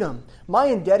is freedom. My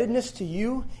indebtedness to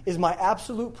you is my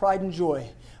absolute pride and joy.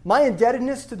 My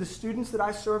indebtedness to the students that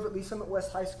I serve at Lee Summit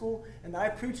West High School and that I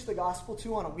preach the gospel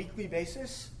to on a weekly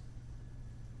basis,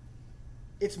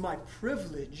 it's my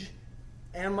privilege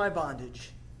and my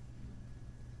bondage.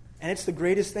 And it's the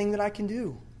greatest thing that I can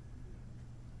do.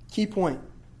 Key point.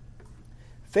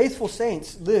 Faithful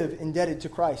saints live indebted to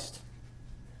Christ.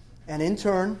 And in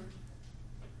turn,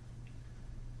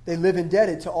 they live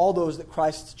indebted to all those that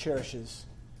Christ cherishes,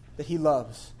 that he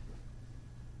loves.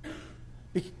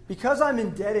 Because I'm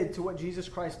indebted to what Jesus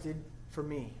Christ did for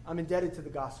me, I'm indebted to the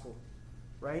gospel,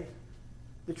 right?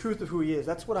 The truth of who he is.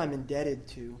 That's what I'm indebted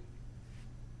to.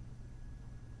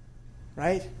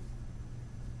 Right?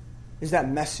 Is that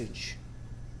message.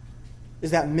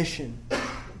 Is that mission.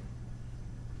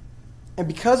 And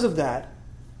because of that,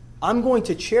 I'm going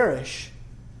to cherish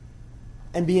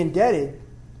and be indebted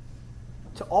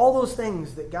to all those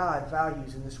things that God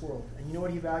values in this world. And you know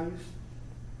what he values?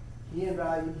 He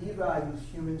values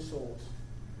human souls.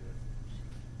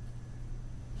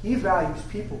 He values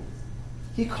people.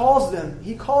 He calls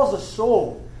a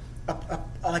soul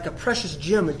like a precious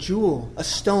gem, a jewel, a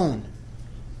stone.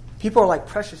 People are like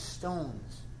precious stones.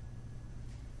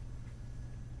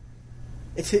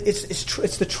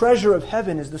 It's the treasure of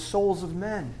heaven is the souls of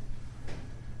men.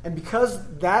 And because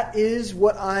that is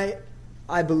what I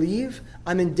believe,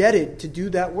 I'm indebted to do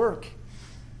that work.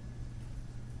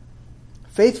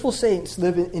 Faithful saints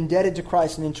live indebted to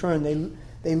Christ, and in turn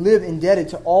they live indebted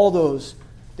to all those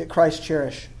that Christ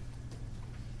cherishes.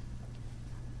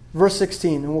 Verse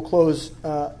 16, and we'll close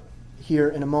here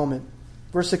in a moment.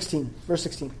 Verse 16.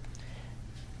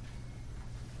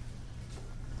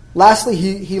 Lastly,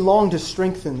 he longed to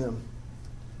strengthen them.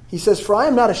 He says, "For I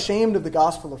am not ashamed of the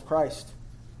gospel of Christ."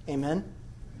 Amen.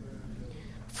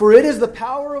 "For it is the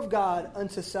power of God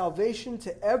unto salvation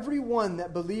to every one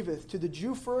that believeth, to the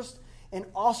Jew first, and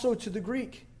also to the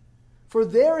Greek. For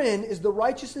therein is the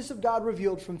righteousness of God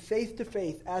revealed from faith to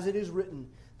faith, as it is written,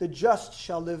 the just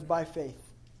shall live by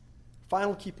faith."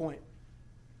 Final key point.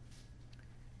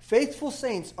 Faithful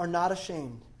saints are not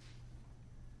ashamed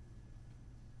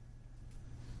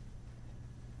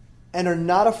and are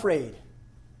not afraid.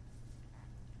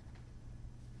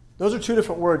 Those are two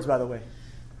different words, by the way.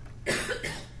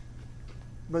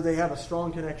 But they have a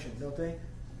strong connection, don't they?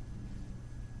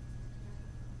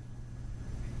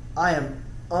 I am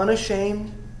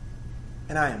unashamed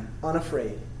and I am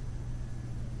unafraid.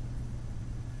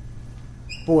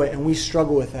 Boy, and we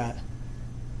struggle with that.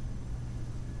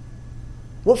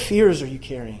 What fears are you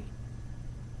carrying?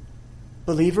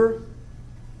 Believer?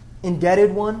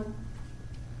 Indebted one?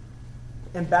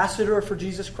 Ambassador for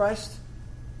Jesus Christ?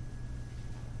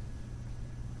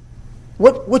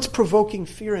 What's provoking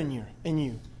fear in you,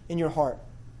 in your heart?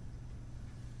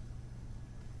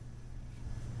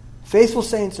 Faithful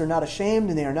saints are not ashamed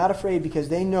and they are not afraid because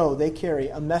they know they carry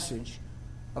a message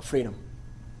of freedom.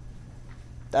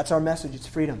 That's our message. It's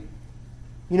freedom.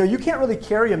 You know, you can't really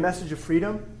carry a message of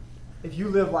freedom if you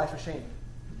live life ashamed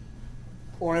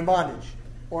or in bondage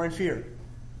or in fear.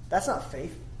 That's not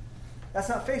faith. That's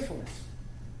not faithfulness.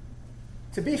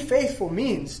 To be faithful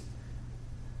means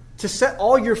to set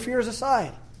all your fears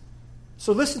aside.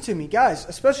 So listen to me, guys,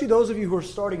 especially those of you who are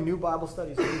starting new Bible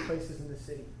studies in new places in the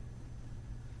city.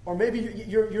 Or maybe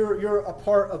you're a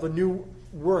part of a new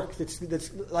work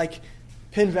that's like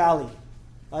Penn Valley,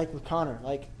 like with Connor,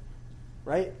 like,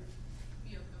 right?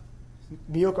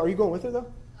 Miyoko. Are you going with her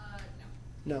though?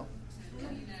 No.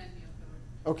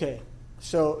 Okay.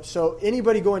 So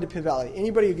anybody going to Penn Valley,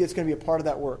 anybody that's going to be a part of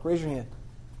that work, raise your hand.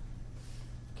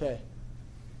 Okay.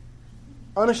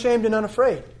 Unashamed and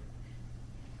unafraid.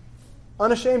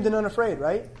 Unashamed and unafraid,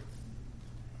 right?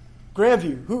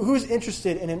 Grandview. Who's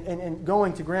interested in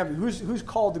going to Grandview? Who's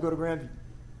called to go to Grandview?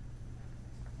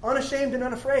 Unashamed and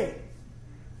unafraid.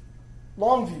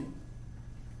 Longview.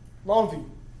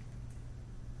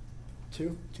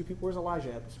 Two people. Where's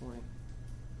Elijah at this morning?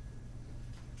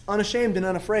 Unashamed and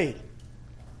unafraid.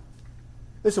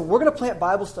 Listen, we're going to plant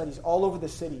Bible studies all over the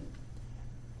city.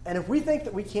 And if we think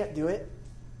that we can't do it,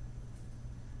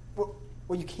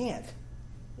 well, you can't.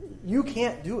 You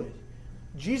can't do it.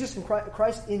 Jesus and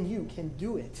Christ in you can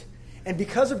do it. And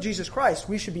because of Jesus Christ,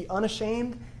 we should be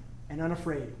unashamed and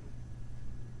unafraid.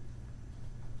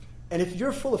 And if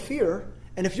you're full of fear,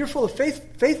 and if you're full of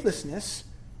faithlessness,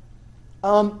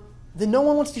 then no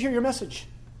one wants to hear your message.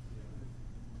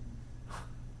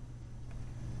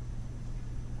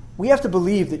 We have to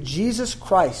believe that Jesus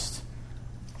Christ,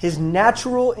 his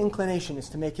natural inclination is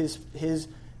to make his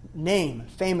name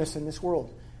famous in this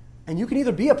world. And you can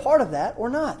either be a part of that or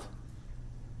not.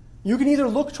 You can either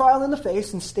look trial in the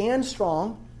face and stand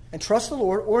strong and trust the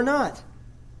Lord or not.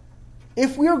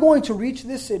 If we are going to reach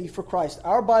this city for Christ,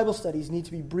 our Bible studies need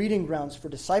to be breeding grounds for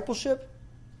discipleship.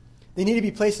 They need to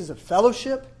be places of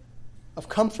fellowship, of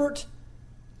comfort,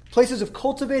 places of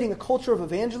cultivating a culture of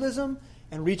evangelism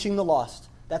and reaching the lost.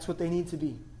 That's what they need to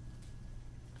be.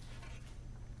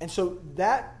 And so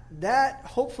that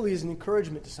hopefully is an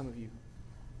encouragement to some of you.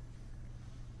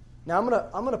 Now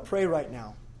I'm gonna pray right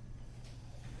now.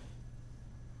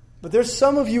 But there's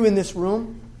some of you in this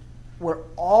room where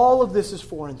all of this is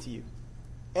foreign to you.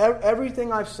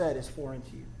 Everything I've said is foreign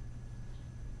to you.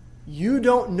 You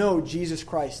don't know Jesus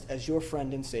Christ as your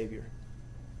friend and Savior.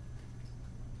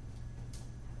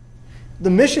 The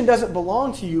mission doesn't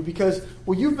belong to you because,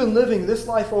 well, you've been living this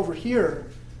life over here,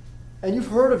 and you've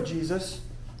heard of Jesus,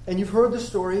 and you've heard the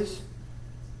stories.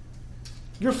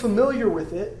 You're familiar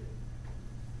with it,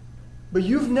 but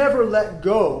you've never let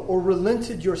go or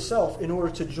relented yourself in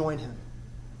order to join Him.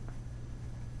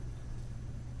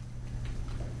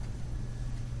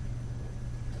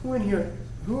 Who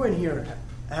in here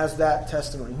has that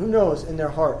testimony? Who knows in their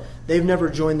heart they've never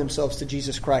joined themselves to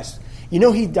Jesus Christ? You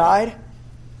know He died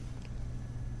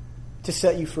to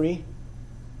set you free?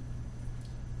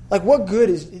 Like, what good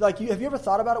is, have you ever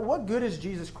thought about it? What good is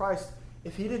Jesus Christ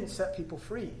if He didn't set people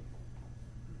free?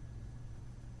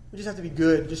 We just have to be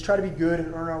good. Just try to be good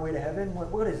and earn our way to heaven?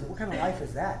 What is it? What kind of life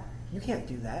is that? You can't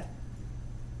do that.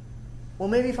 Well,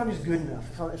 maybe if I'm just good enough.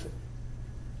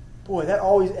 Boy, that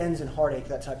always ends in heartache,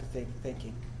 that type of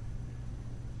thinking.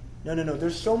 No.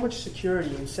 There's so much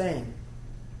security in saying,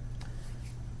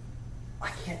 I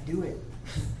can't do it.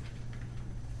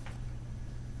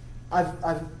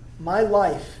 My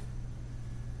life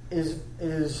is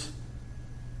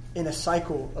in a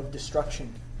cycle of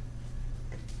destruction,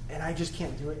 and I just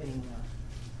can't do it anymore.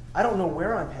 I don't know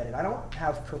where I'm headed. I don't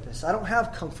have purpose. I don't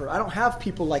have comfort. I don't have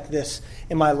people like this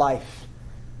in my life.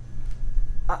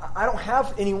 I don't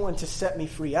have anyone to set me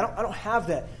free. I don't have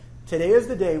that. Today is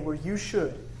the day where you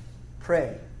should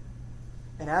pray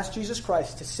and ask Jesus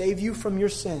Christ to save you from your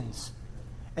sins,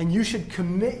 and you should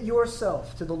commit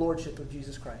yourself to the Lordship of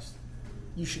Jesus Christ.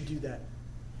 You should do that.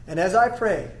 And as I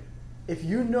pray, if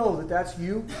you know that that's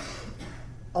you,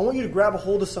 I want you to grab a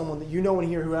hold of someone that you know in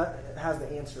here who has the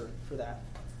answer for that.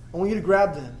 I want you to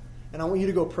grab them, and I want you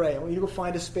to go pray. I want you to go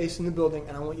find a space in the building,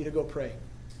 and I want you to go pray.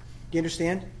 Do you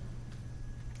understand?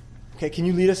 Okay, can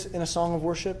you lead us in a song of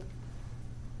worship?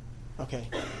 Okay.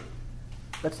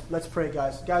 Let's pray,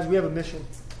 guys. Guys, we have a mission,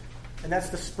 and that's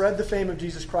to spread the fame of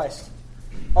Jesus Christ.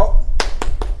 Oh,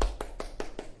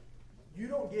 you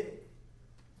don't get it.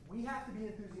 We have to be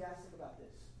enthusiastic about this.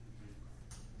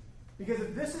 Because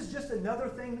if this is just another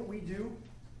thing that we do,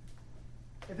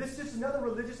 if this is just another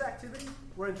religious activity,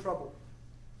 we're in trouble.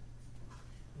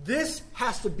 This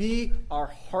has to be our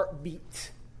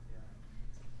heartbeat.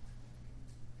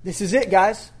 This is it,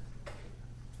 guys.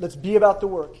 Let's be about the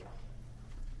work.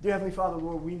 Dear Heavenly Father,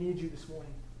 Lord, we need you this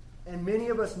morning. And many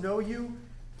of us know you,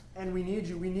 and we need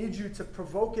you. We need you to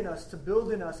provoke in us, to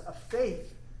build in us a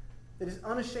faith that is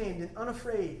unashamed and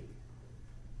unafraid,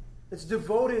 that's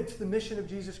devoted to the mission of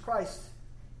Jesus Christ.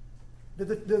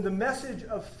 That the message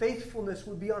of faithfulness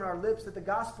would be on our lips, that the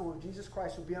gospel of Jesus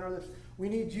Christ would be on our lips. We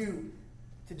need you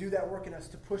to do that work in us,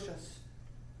 to push us,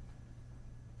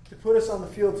 to put us on the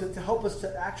field, to help us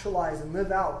to actualize and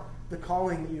live out the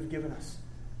calling that you've given us.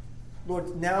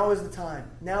 Lord, now is the time.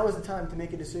 Now is the time to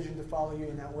make a decision to follow you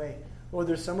in that way. Lord,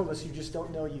 there's some of us who just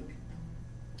don't know you,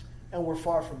 and we're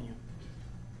far from you.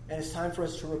 And it's time for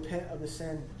us to repent of the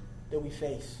sin that we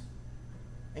face.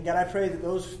 And God, I pray that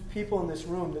those people in this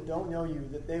room that don't know you,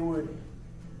 that they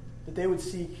would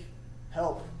seek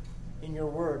help in your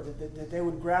word, that they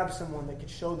would grab someone that could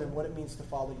show them what it means to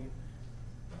follow you.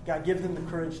 God, give them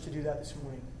the courage to do that this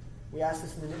morning. We ask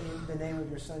this in the name of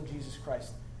your Son, Jesus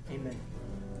Christ. Amen.